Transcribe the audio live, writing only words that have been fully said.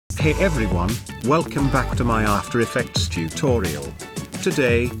Hey everyone, welcome back to my After Effects tutorial.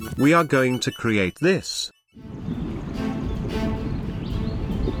 Today, we are going to create this.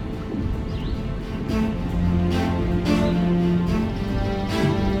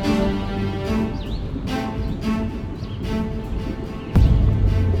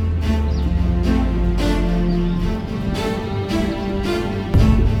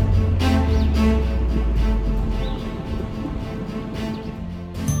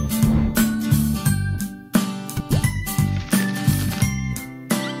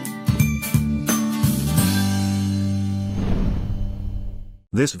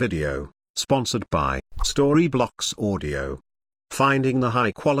 This video, sponsored by Storyblocks Audio. Finding the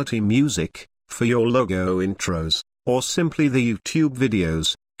high-quality music for your logo intros, or simply the YouTube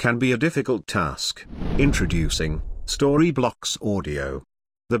videos, can be a difficult task. Introducing Storyblocks Audio,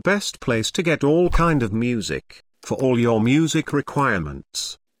 the best place to get all kind of music for all your music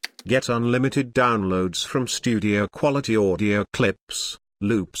requirements. Get unlimited downloads from studio quality audio clips,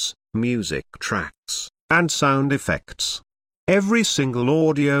 loops, music tracks, and sound effects. Every single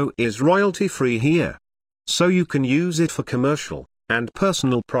audio is royalty-free here, so you can use it for commercial and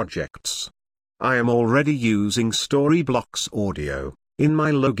personal projects. I am already using Storyblocks Audio in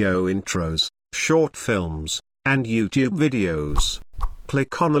my logo intros, short films, and YouTube videos.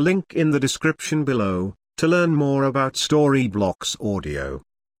 Click on the link in the description below to learn more about Storyblocks Audio.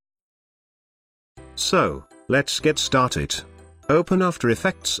 So, let's get started. Open After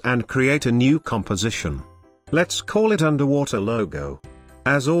Effects and create a new composition. Let's call it Underwater Logo.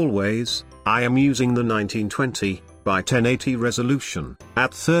 As always, I am using the 1920 by 1080 resolution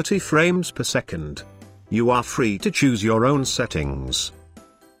at 30 frames per second. You are free to choose your own settings.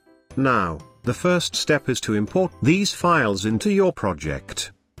 Now, the first step is to import these files into your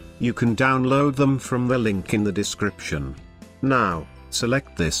project. You can download them from the link in the description. Now,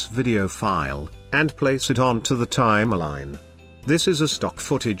 select this video file and place it onto the timeline. This is a stock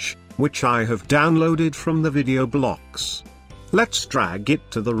footage, which I have downloaded from the video blocks. Let's drag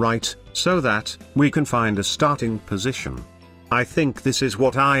it to the right, so that we can find a starting position. I think this is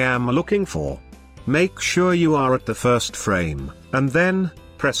what I am looking for. Make sure you are at the first frame, and then,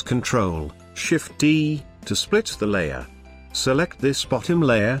 press Ctrl-Shift-D, to split the layer. Select this bottom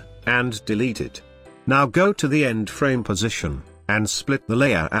layer, and delete it. Now go to the end frame position, and split the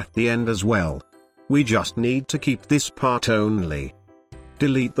layer at the end as well. We just need to keep this part only.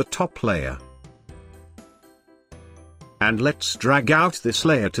 Delete the top layer. And let's drag out this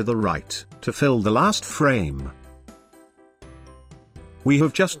layer to the right, to fill the last frame. We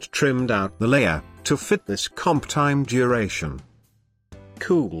have just trimmed out the layer, to fit this comp time duration.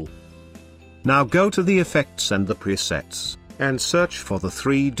 Cool. Now go to the effects and the presets, and search for the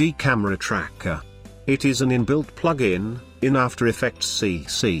 3D camera tracker. It is an inbuilt plugin in After Effects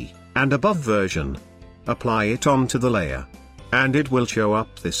CC, and above version. Apply it onto the layer, and it will show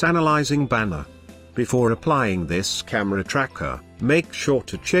up this analyzing banner. Before applying this camera tracker, make sure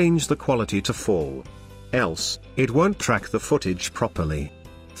to change the quality to full. Else, it won't track the footage properly.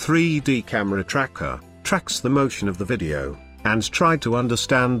 3D camera tracker tracks the motion of the video, and try to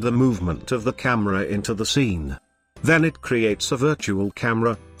understand the movement of the camera into the scene. Then it creates a virtual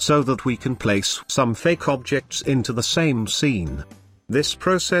camera, so that we can place some fake objects into the same scene. This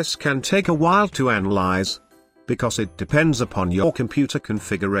process can take a while to analyze, because it depends upon your computer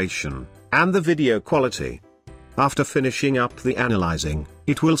configuration and the video quality. After finishing up the analyzing,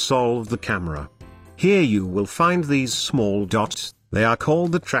 it will solve the camera. Here you will find these small dots, they are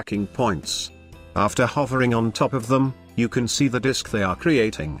called the tracking points. After hovering on top of them, you can see the disk they are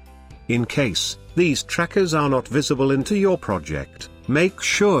creating. In case these trackers are not visible into your project, make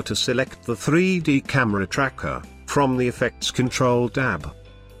sure to select the 3D camera tracker from the Effects Control tab.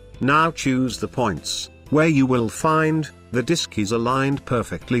 Now choose the points where you will find the disk is aligned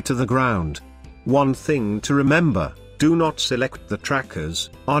perfectly to the ground. One thing to remember, do not select the trackers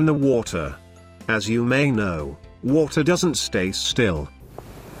on the water. As you may know, water doesn't stay still.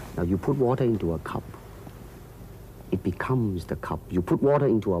 Now you put water into a cup, it becomes the cup. You put water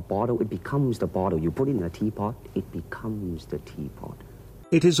into a bottle, it becomes the bottle. You put it in a teapot, it becomes the teapot.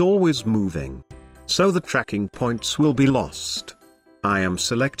 It is always moving, so the tracking points will be lost. I am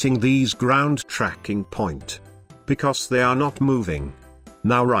selecting these ground tracking point, because they are not moving.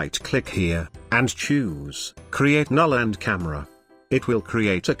 Now right-click here, and choose Create Null and Camera. It will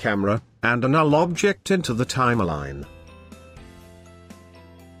create a camera, and a null object into the timeline.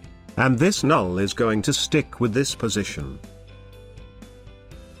 And this null is going to stick with this position.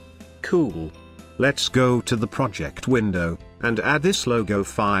 Cool. Let's go to the project window, and add this logo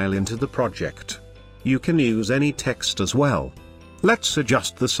file into the project. You can use any text as well. Let's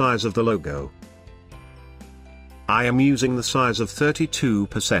adjust the size of the logo. I am using the size of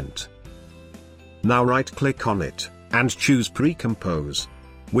 32%. Now right-click on it, and choose Pre-Compose.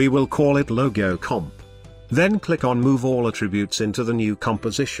 We will call it Logo Comp. Then click on Move All Attributes into the new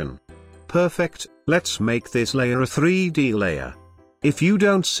composition. Perfect, let's make this layer a 3D layer. If you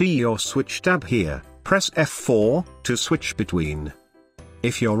don't see your Switch tab here, press F4 to switch between.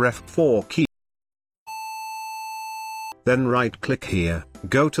 If your F4 key, then right-click here,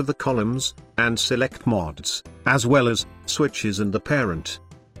 go to the columns, and select Mods, as well as Switches and the parent.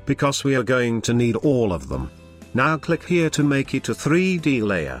 Because we are going to need all of them. Now click here to make it a 3D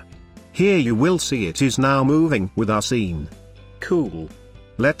layer. Here you will see it is now moving with our scene. Cool.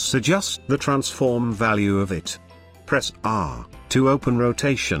 Let's adjust the transform value of it. Press R to open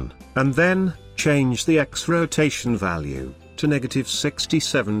rotation, and then change the X rotation value to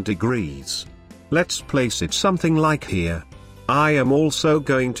 -67 degrees. Let's place it something like here. I am also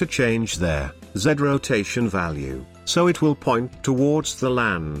going to change their Z rotation value, so it will point towards the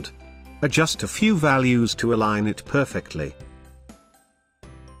land. Adjust a few values to align it perfectly.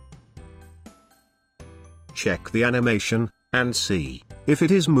 Check the animation, and see if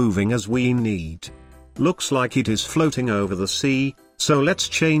it is moving as we need. Looks like it is floating over the sea, so let's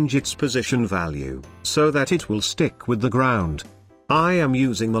change its position value, so that it will stick with the ground. I am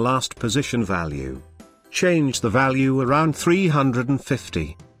using the last position value. Change the value around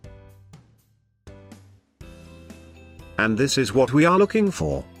 350. And this is what we are looking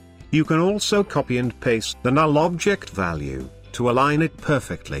for. You can also copy and paste the null object value, to align it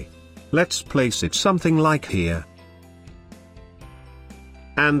perfectly. Let's place it something like here.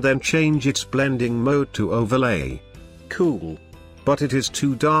 And then change its blending mode to overlay. Cool. But it is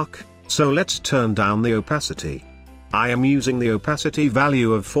too dark, so let's turn down the opacity. I am using the opacity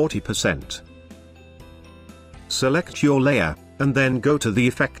value of 40%. Select your layer, and then go to the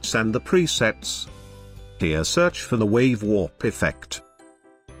effects and the presets. Here search for the wave warp effect.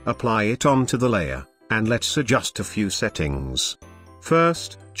 Apply it onto the layer, and let's adjust a few settings.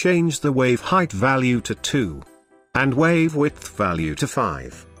 First, change the wave height value to 2. And wave width value to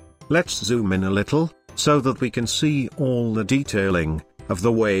 5. Let's zoom in a little, so that we can see all the detailing of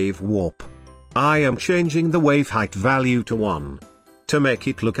the wave warp. I am changing the wave height value to 1. To make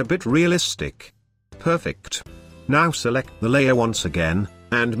it look a bit realistic. Perfect. Now select the layer once again,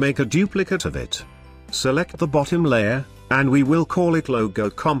 and make a duplicate of it. Select the bottom layer, and we will call it Logo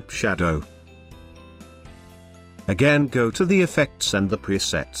Comp Shadow. Again go to the effects and the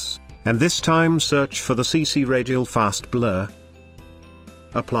presets, and this time search for the CC Radial Fast Blur.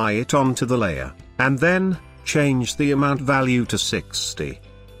 Apply it onto the layer, and then, change the amount value to 60.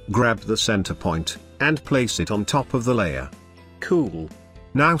 Grab the center point, and place it on top of the layer. Cool.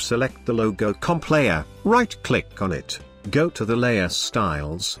 Now select the Logo Comp layer, right-click on it, go to the Layer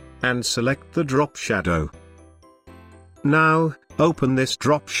Styles, and select the Drop Shadow. Now, open this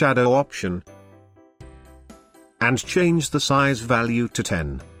Drop Shadow option, and change the size value to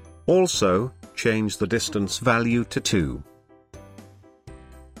 10. Also, change the distance value to 2.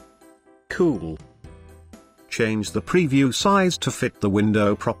 Cool. Change the preview size to fit the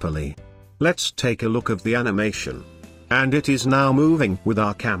window properly. Let's take a look of the animation. And it is now moving with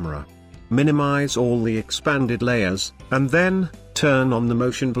our camera. Minimize all the expanded layers, and then, turn on the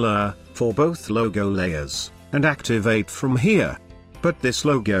motion blur, for both logo layers, and activate from here. But this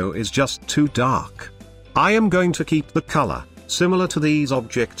logo is just too dark. I am going to keep the color, similar to these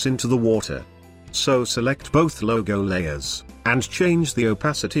objects into the water. So select both logo layers, and change the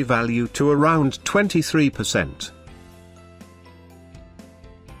opacity value to around 23%.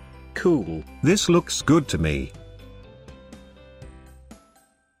 Cool, this looks good to me.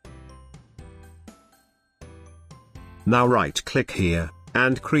 Now right-click here,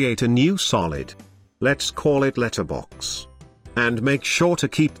 and create a new solid. Let's call it Letterbox. And make sure to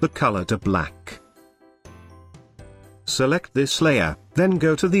keep the color to black. Select this layer, then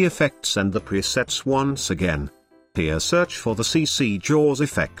go to the effects and the presets once again. Here search for the CC Jaws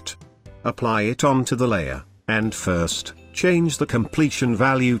effect. Apply it onto the layer, and first, change the completion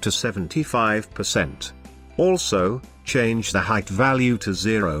value to 75%. Also, change the height value to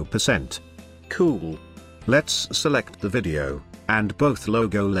 0%. Cool. Let's select the video, and both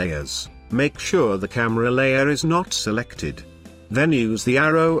logo layers. Make sure the camera layer is not selected. Then use the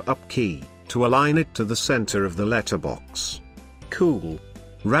arrow up key, to align it to the center of the letterbox. Cool.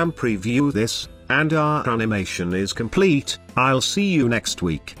 RAM preview this, and our animation is complete. I'll see you next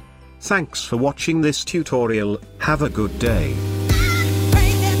week. Thanks for watching this tutorial, have a good day.